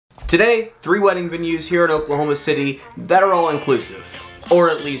Today, 3 wedding venues here in Oklahoma City that are all inclusive, or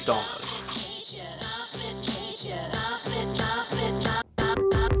at least almost.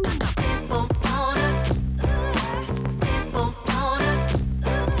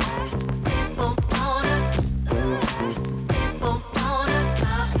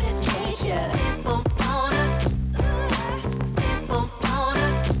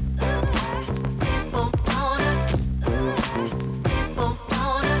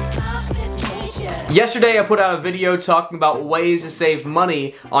 Yesterday I put out a video talking about ways to save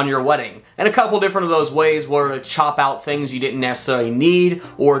money on your wedding, and a couple different of those ways were to chop out things you didn't necessarily need,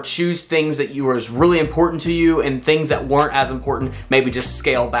 or choose things that was really important to you, and things that weren't as important maybe just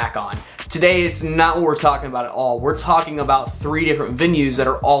scale back on. Today it's not what we're talking about at all. We're talking about 3 different venues that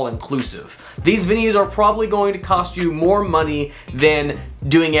are all inclusive. These venues are probably going to cost you more money than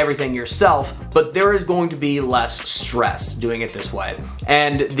doing everything yourself, but there is going to be less stress doing it this way.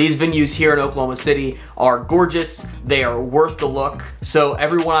 And these venues here in Oklahoma City are gorgeous. They are worth the look. So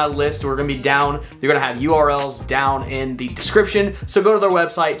everyone I list, we're gonna be down. They're gonna have URLs down in the description. So go to their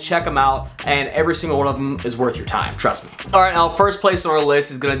website, check them out, and every single one of them is worth your time, trust me. All right, now first place on our list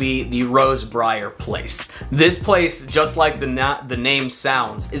is gonna be the Rose Briar Place. This place, just like the name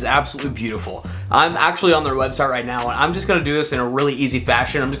sounds, is absolutely beautiful. I'm actually on their website right now, and I'm just gonna do this in a really easy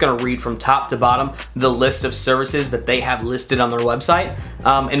fashion. I'm just gonna read from top to bottom the list of services that they have listed on their website,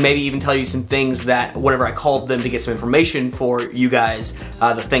 and maybe even tell you some things that, whenever I called them to get some information for you guys,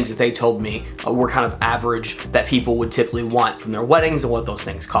 the things that they told me were kind of average that people would typically want from their weddings and what those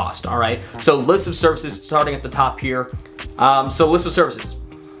things cost, all right? So list of services starting at the top here. So list of services.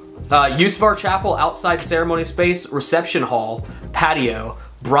 Use of our chapel, outside ceremony space, reception hall, patio,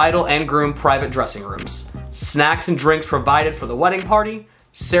 bridal and groom private dressing rooms. Snacks and drinks provided for the wedding party,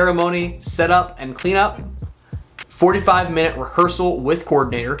 ceremony, setup and cleanup, 45-minute rehearsal with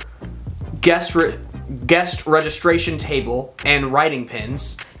coordinator, guest registration table and writing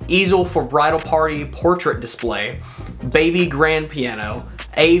pins, easel for bridal party portrait display, baby grand piano,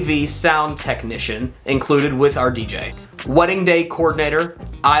 AV sound technician included with our DJ, wedding day coordinator,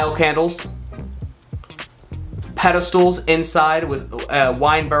 aisle candles, pedestals inside with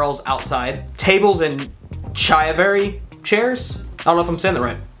wine barrels outside, tables and chiavari chairs, I don't know if I'm saying that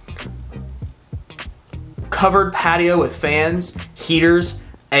right, covered patio with fans, heaters,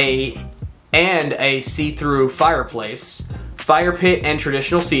 and a see-through fireplace, fire pit and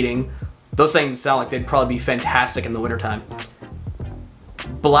traditional seating. Those things sound like they'd probably be fantastic in the wintertime.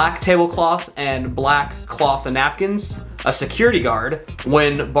 Black tablecloths and black cloth and napkins, a security guard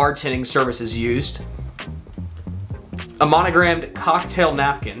when bartending service is used, a monogrammed cocktail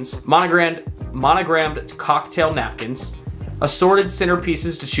napkins, monogrammed cocktail napkins, assorted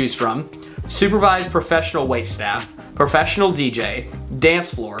centerpieces to choose from, supervised professional waitstaff, professional DJ,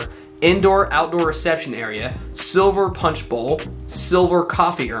 dance floor, indoor-outdoor reception area, silver punch bowl, silver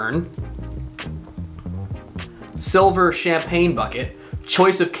coffee urn, silver champagne bucket,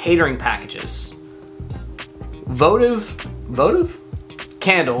 choice of catering packages, votive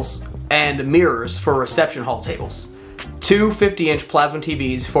candles and mirrors for reception hall tables, 2 50-inch plasma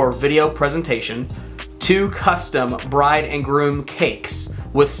TVs for video presentation, 2 custom bride and groom cakes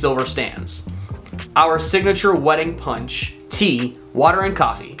with silver stands, our signature wedding punch, tea, water and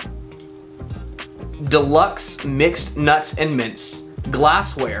coffee, deluxe mixed nuts and mints,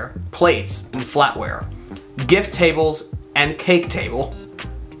 glassware, plates and flatware, gift tables and cake table,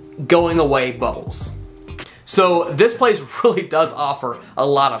 going away bubbles. So this place really does offer a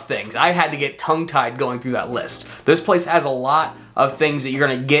lot of things. I had to get tongue-tied going through that list. This place has a lot of things that you're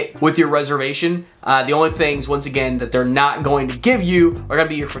gonna get with your reservation. The only things, once again, that they're not going to give you are gonna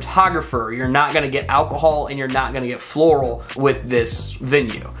be your photographer. You're not gonna get alcohol and you're not gonna get floral with this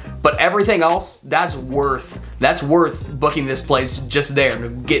venue. But everything else, that's worth booking this place just there to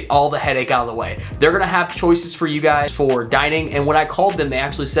get all the headache out of the way. They're gonna have choices for you guys for dining, and when I called them, they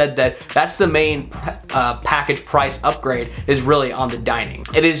actually said that that's the main package price upgrade is really on the dining.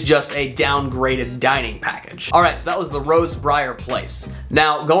 It is just a downgraded dining package. All right, so that was the Rose Briar Place.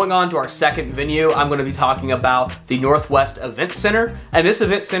 Now, going on to our second venue, I'm gonna be talking about the Northwest Event Center, and this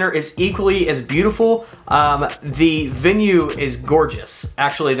event center is equally as beautiful. The venue is gorgeous.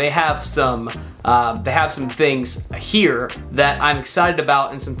 Actually, they have some things here that I'm excited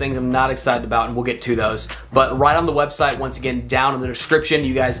about and some things I'm not excited about, and we'll get to those. But right on the website, once again, down in the description,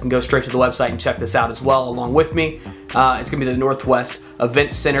 you guys can go straight to the website and check this out as well along with me. It's gonna be the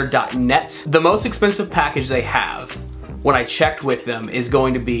northwesteventcenter.net. The most expensive package they have when I checked with them, is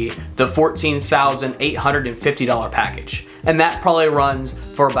going to be the $14,850 package. And that probably runs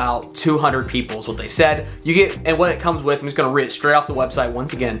for about 200 people is what they said. You get, and what it comes with, I'm just gonna read it straight off the website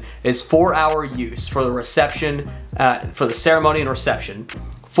once again, is 4-hour use for the reception, for the ceremony and reception,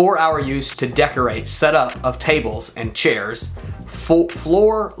 4-hour use to decorate, setup of tables and chairs,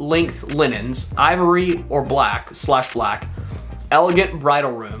 floor length linens, ivory or black/black, elegant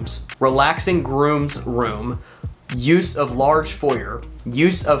bridal rooms, relaxing groom's room, use of large foyer,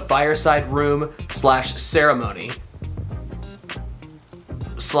 use of fireside room / ceremony.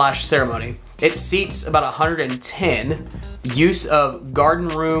 It seats about 110. Use of garden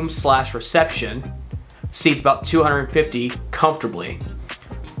room / reception, seats about 250 comfortably.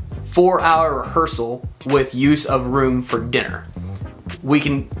 4-hour rehearsal with use of room for dinner. We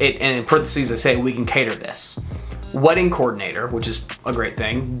can, and in parentheses they say we can cater this. Wedding coordinator, which is a great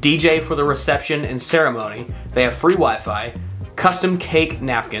thing. DJ for the reception and ceremony. They have free Wi-Fi. Custom cake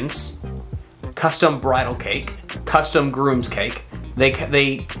napkins. Custom bridal cake. Custom groom's cake.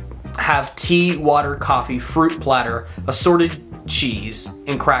 They have tea, water, coffee, fruit platter, assorted cheese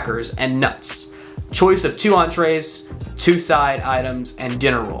and crackers, and nuts. Choice of 2 entrees, 2 side items, and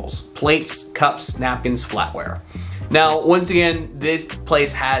dinner rolls. Plates, cups, napkins, flatware. Now, once again, this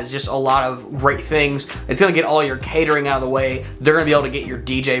place has just a lot of great things. It's gonna get all your catering out of the way. They're gonna be able to get your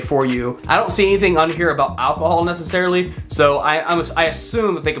DJ for you. I don't see anything on here about alcohol necessarily, so I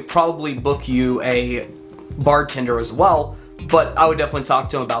assume that they could probably book you a bartender as well, but I would definitely talk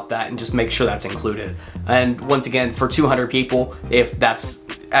to them about that and just make sure that's included. And once again, for 200 people, if that's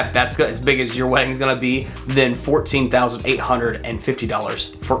as big as your wedding is gonna be, then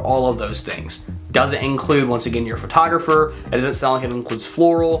 $14,850 for all of those things. Doesn't include, once again, your photographer. It doesn't sound like it includes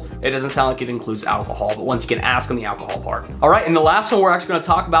floral. It doesn't sound like it includes alcohol, but once again, ask on the alcohol part. All right, and the last one we're actually gonna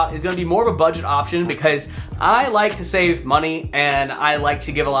talk about is gonna be more of a budget option because I like to save money and I like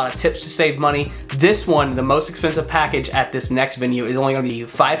to give a lot of tips to save money. This one, the most expensive package at this next venue, is only gonna be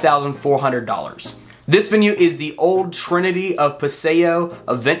 $5,400. This venue is the Old Trinity of Paseo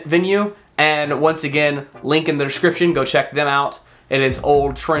event venue, and once again, link in the description, go check them out. It is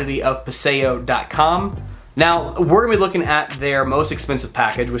oldtrinityofpaseo.com. Now, we're gonna be looking at their most expensive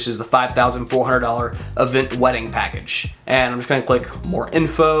package, which is the $5,400 event wedding package. And I'm just gonna click more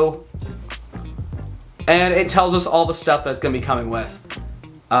info. And it tells us all the stuff that's gonna be coming with.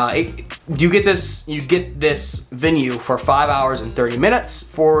 You get this venue for 5 hours and 30 minutes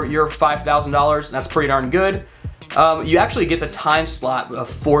for your $5,000. That's pretty darn good. You actually get the time slot of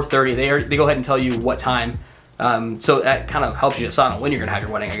 4:30. They go ahead and tell you what time. So that kind of helps you decide on when you're gonna have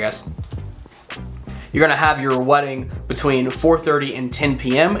your wedding, I guess. You're gonna have your wedding between 4:30 and 10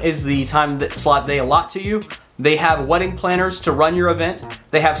 p.m. is the time slot they allot to you. They have wedding planners to run your event.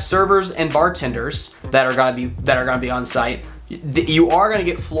 They have servers and bartenders that are gonna be on site. You are gonna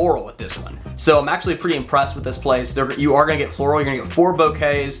get floral with this one. So I'm actually pretty impressed with this place. You are gonna get floral. You're gonna get 4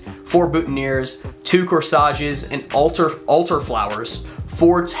 bouquets, 4 boutonnieres, 2 corsages, and altar flowers,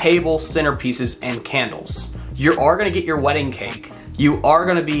 4 table centerpieces, and candles. You are gonna get your wedding cake. You are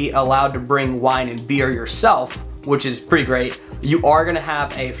gonna be allowed to bring wine and beer yourself, which is pretty great. You are gonna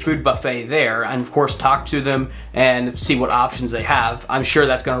have a food buffet there, and of course talk to them and see what options they have. I'm sure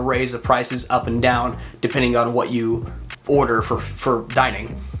that's gonna raise the prices up and down depending on what you order for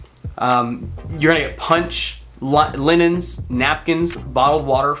dining. You're gonna get punch, linens, napkins, bottled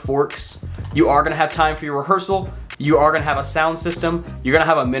water, forks. You are gonna have time for your rehearsal. You are gonna have a sound system. You're gonna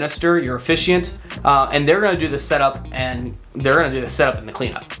have a minister, your officiant, and they're gonna do the setup and the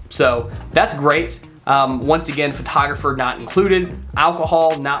cleanup. So that's great. Once again, photographer not included,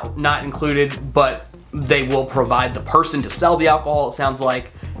 alcohol not included, but they will provide the person to sell the alcohol, it sounds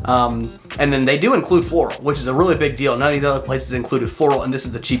like. And then they do include floral, which is a really big deal. None of these other places included floral, and this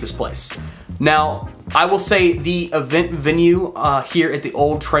is the cheapest place. Now, I will say the event venue here at the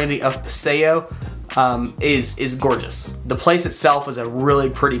Old Trinity of Paseo is gorgeous. The place itself is a really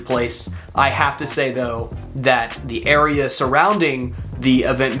pretty place. I have to say though that the area surrounding the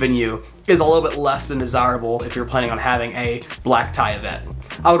event venue is a little bit less than desirable if you're planning on having a black tie event.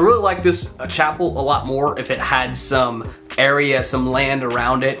 I would really like this chapel a lot more if it had some area, some land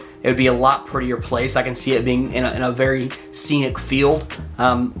around it. It would be a lot prettier place. I can see it being in a very scenic field.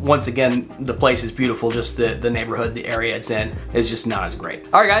 Once again, the place is beautiful, just the neighborhood, the area it's in is just not as great.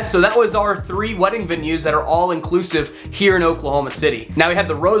 All right guys, so that was our 3 wedding venues that are all inclusive here in Oklahoma City. Now we had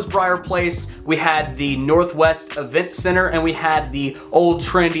the Rosebriar Place, we had the Northwest Event Center, and we had the Old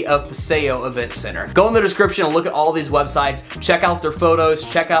Trinity of Paseo Event Center. Go in the description and look at all these websites, check out their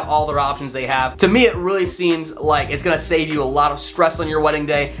photos, check out all their options they have. To me, it really seems like it's gonna save save you a lot of stress on your wedding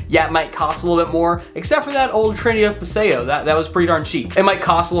day. Yeah, it might cost a little bit more, except for that old Trinity of Paseo. That was pretty darn cheap. It might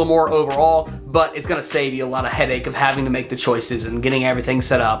cost a little more overall, but it's gonna save you a lot of headache of having to make the choices and getting everything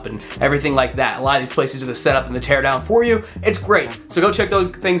set up and everything like that. A lot of these places do the setup and the tear down for you. It's great. So go check those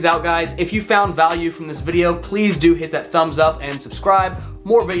things out, guys. If you found value from this video, please do hit that thumbs up and subscribe.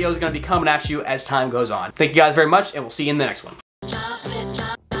 More videos are gonna be coming at you as time goes on. Thank you guys very much, and we'll see you in the next one.